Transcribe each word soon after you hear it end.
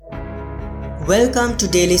Welcome to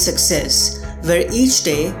Daily Success, where each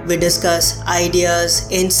day we discuss ideas,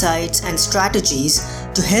 insights, and strategies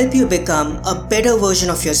to help you become a better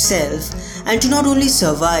version of yourself and to not only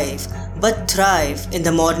survive but thrive in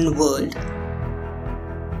the modern world.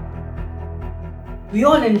 We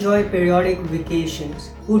all enjoy periodic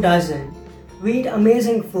vacations. Who doesn't? We eat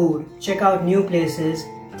amazing food, check out new places,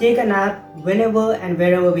 take a nap whenever and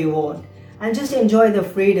wherever we want, and just enjoy the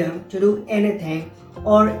freedom to do anything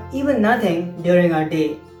or even nothing during our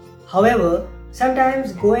day. However,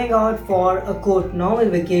 sometimes going out for a quote normal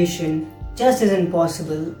vacation just isn't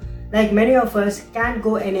possible. Like many of us can't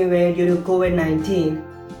go anywhere due to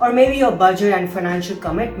COVID-19, or maybe your budget and financial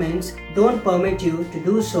commitments don't permit you to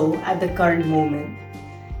do so at the current moment.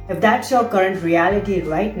 If that's your current reality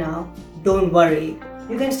right now, don't worry,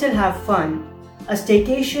 you can still have fun. A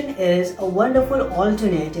staycation is a wonderful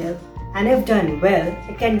alternative, and if done well,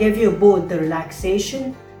 it can give you both the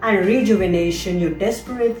relaxation and rejuvenation you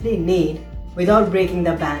desperately need without breaking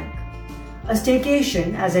the bank. A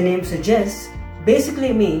staycation, as the name suggests,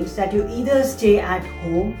 basically means that you either stay at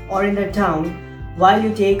home or in the town while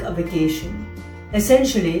you take a vacation.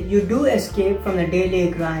 Essentially, you do escape from the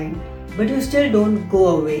daily grind, but you still don't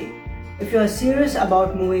go away. If you are serious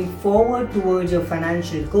about moving forward towards your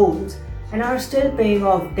financial goals and are still paying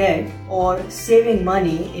off debt or saving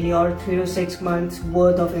money in your 3 to 6 months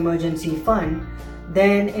worth of emergency fund,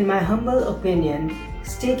 then in my humble opinion,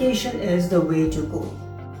 staycation is the way to go.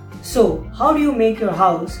 So, how do you make your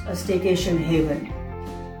house a staycation haven?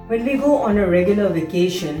 When we go on a regular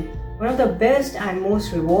vacation, one of the best and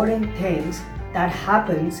most rewarding things that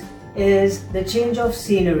happens is the change of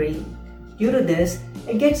scenery. Due to this,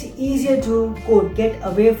 it gets easier to quote get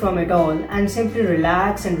away from it all and simply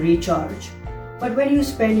relax and recharge. But when you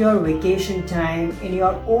spend your vacation time in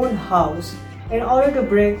your own house, in order to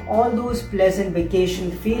bring all those pleasant vacation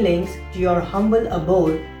feelings to your humble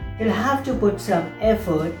abode, you'll have to put some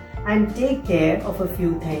effort and take care of a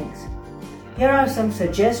few things. Here are some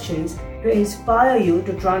suggestions to inspire you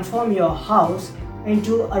to transform your house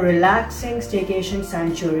into a relaxing staycation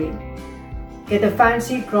sanctuary. Get the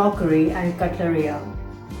fancy crockery and cutlery out.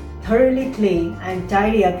 Thoroughly clean and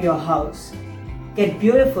tidy up your house. Get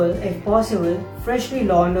beautiful, if possible, freshly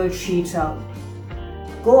laundered sheets out.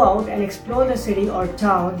 Go out and explore the city or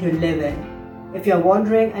town you live in. If you're a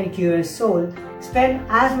wandering and curious soul, spend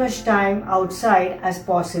as much time outside as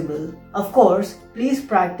possible. Of course, please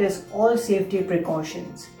practice all safety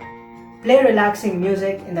precautions. Play relaxing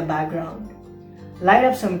music in the background. Light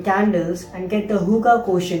up some candles and get the hookah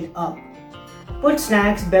quotient up. Put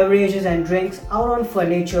snacks, beverages and drinks out on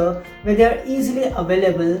furniture where they are easily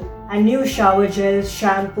available, and new shower gels,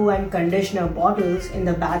 shampoo and conditioner bottles in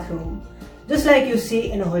the bathroom, just like you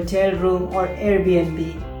see in a hotel room or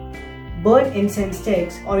Airbnb. Burn incense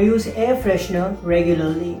sticks or use air freshener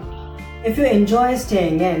regularly. If you enjoy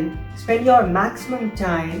staying in, spend your maximum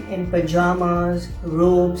time in pajamas,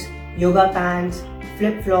 robes, yoga pants,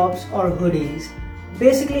 flip-flops or hoodies.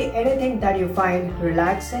 Basically anything that you find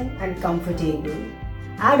relaxing and comfortable.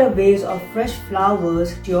 Add a vase of fresh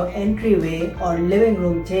flowers to your entryway or living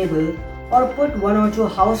room table, or put 1 or 2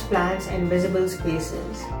 houseplants in visible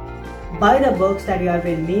spaces. Buy the books that you have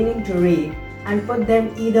been meaning to read and put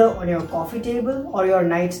them either on your coffee table or your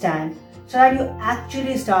nightstand so that you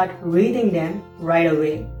actually start reading them right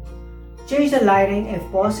away. Change the lighting if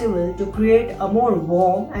possible to create a more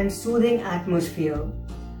warm and soothing atmosphere.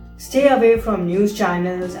 Stay away from news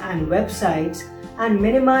channels and websites and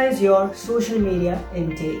minimize your social media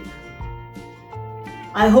intake.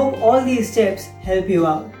 I hope all these tips help you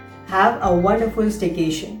out. Have a wonderful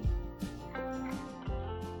staycation.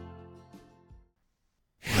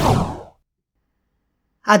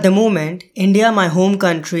 At the moment, India, my home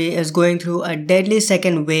country, is going through a deadly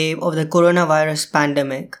second wave of the coronavirus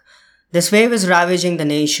pandemic. This wave is ravaging the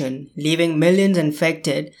nation, leaving millions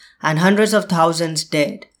infected and hundreds of thousands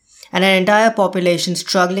dead, and an entire population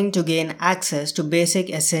struggling to gain access to basic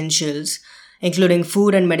essentials, including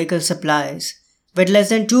food and medical supplies. With less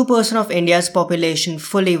than 2% of India's population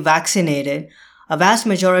fully vaccinated, a vast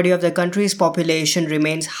majority of the country's population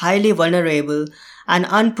remains highly vulnerable and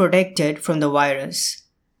unprotected from the virus.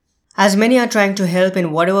 As many are trying to help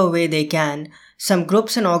in whatever way they can, some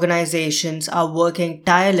groups and organizations are working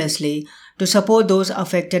tirelessly to support those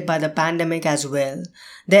affected by the pandemic as well.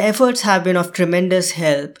 Their efforts have been of tremendous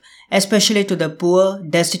help, especially to the poor,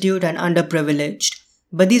 destitute and underprivileged.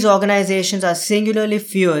 But these organizations are singularly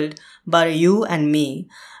fueled by you and me.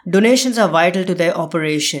 Donations are vital to their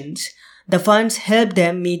operations. The funds help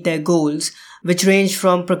them meet their goals, which range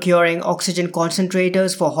from procuring oxygen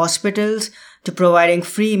concentrators for hospitals to providing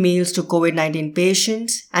free meals to COVID-19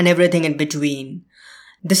 patients and everything in between.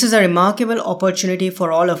 This is a remarkable opportunity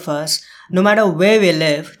for all of us, no matter where we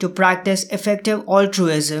live, to practice effective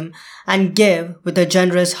altruism and give with a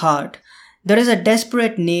generous heart. There is a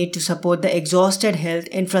desperate need to support the exhausted health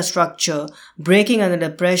infrastructure breaking under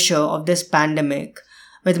the pressure of this pandemic.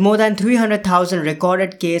 With more than 300,000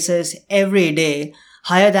 recorded cases every day,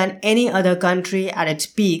 higher than any other country at its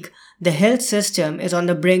peak, the health system is on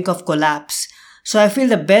the brink of collapse. So I feel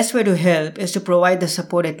the best way to help is to provide the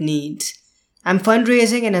support it needs. I'm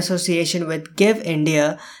fundraising in association with Give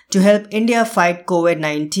India to help India fight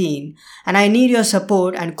COVID-19, and I need your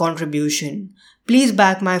support and contribution. Please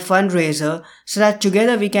back my fundraiser so that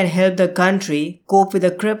together we can help the country cope with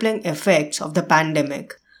the crippling effects of the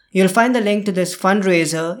pandemic. You'll find the link to this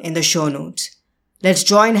fundraiser in the show notes. Let's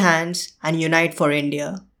join hands and unite for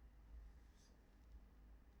India.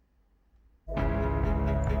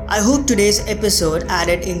 I hope today's episode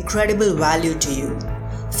added incredible value to you.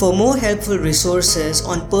 For more helpful resources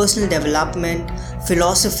on personal development,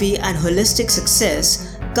 philosophy, and holistic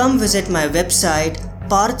success, come visit my website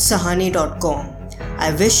parthsahani.com.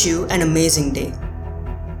 I wish you an amazing day.